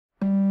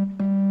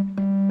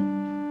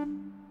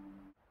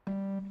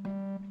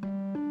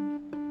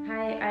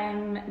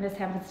I'm Miss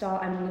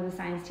Hempinstall. I'm one of the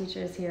science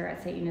teachers here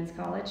at St Eunan's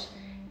College,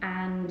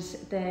 and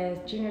the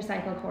junior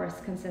cycle course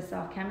consists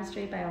of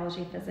chemistry,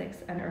 biology, physics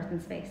and earth and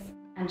space.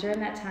 And during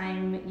that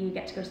time you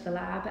get to go to the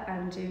lab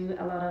and do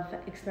a lot of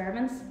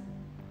experiments,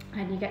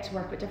 and you get to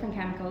work with different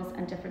chemicals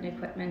and different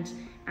equipment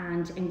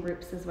and in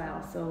groups as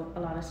well, so a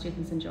lot of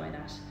students enjoy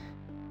that.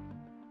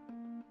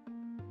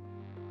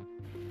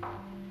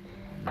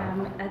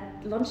 At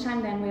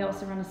lunchtime then we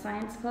also run a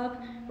science club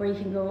where you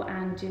can go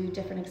and do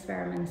different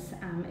experiments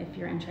if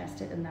you're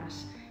interested in that.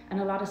 And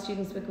a lot of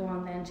students would go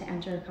on then to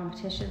enter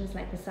competitions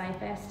like the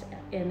SciFest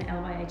in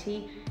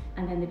LYIT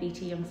and then the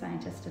BT Young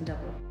Scientist in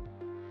Dublin.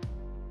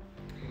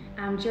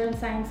 During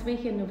Science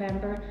Week in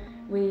November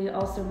we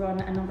also run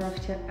a number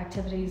of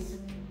activities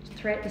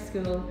throughout the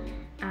school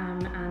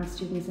and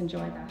students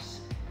enjoy that.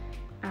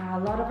 A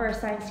lot of our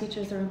science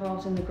teachers are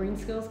involved in the Green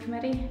Schools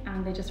Committee,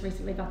 and they just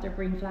recently got their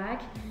green flag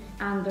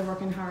and they're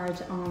working hard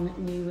on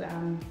new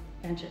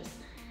ventures.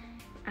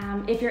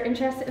 If you're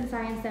interested in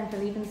science then for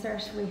Leaving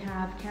Cert we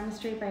have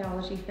chemistry,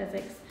 biology,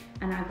 physics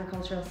and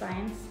agricultural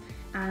science,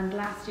 and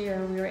last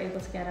year we were able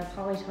to get a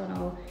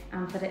polytunnel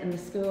put in the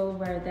school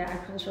where the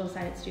agricultural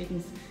science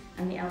students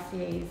and the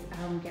LCAs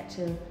get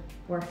to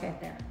work out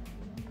there.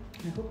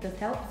 I hope this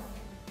helps.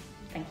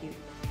 Thank you.